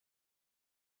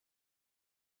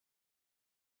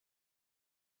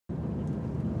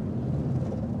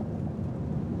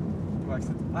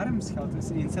wacht, het armsgat is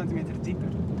 1 centimeter dieper.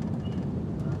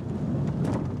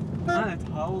 Het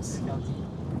haalsgat.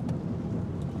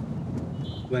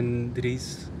 When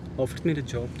Dries offered me the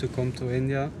job to come to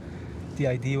India, the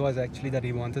idea was actually that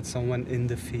he wanted someone in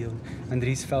the field. And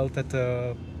Dries felt that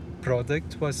the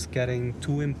product was getting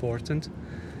too important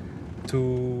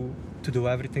to do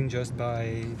everything just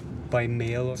by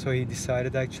mail. So he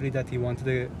decided actually that he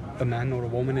wanted a man or a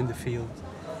woman in the field.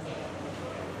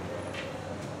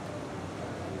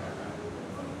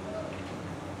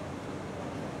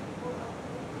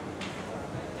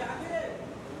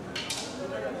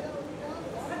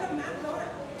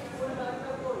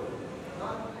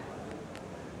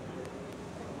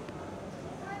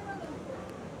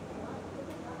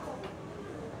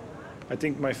 I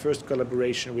think my first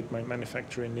collaboration with my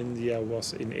manufacturer in India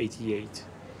was in '88.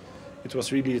 It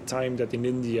was really the time that in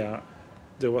India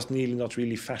there was nearly not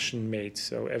really fashion made,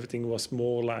 so everything was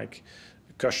more like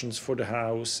cushions for the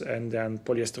house and then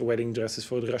polyester wedding dresses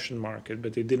for the Russian market,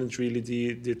 but they didn't really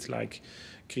did like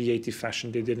creative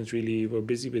fashion. They didn't really were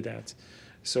busy with that.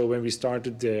 So when we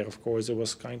started there, of course, there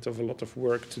was kind of a lot of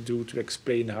work to do to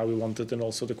explain how we wanted and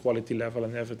also the quality level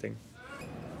and everything.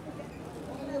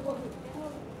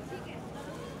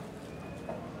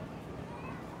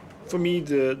 For me,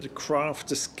 the craft,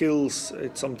 the skills,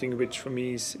 it's something which for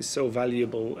me is so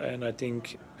valuable. And I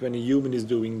think when a human is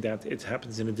doing that, it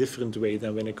happens in a different way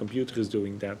than when a computer is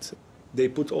doing that. They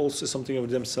put also something of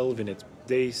themselves in it.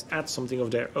 They add something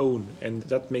of their own, and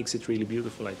that makes it really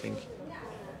beautiful, I think.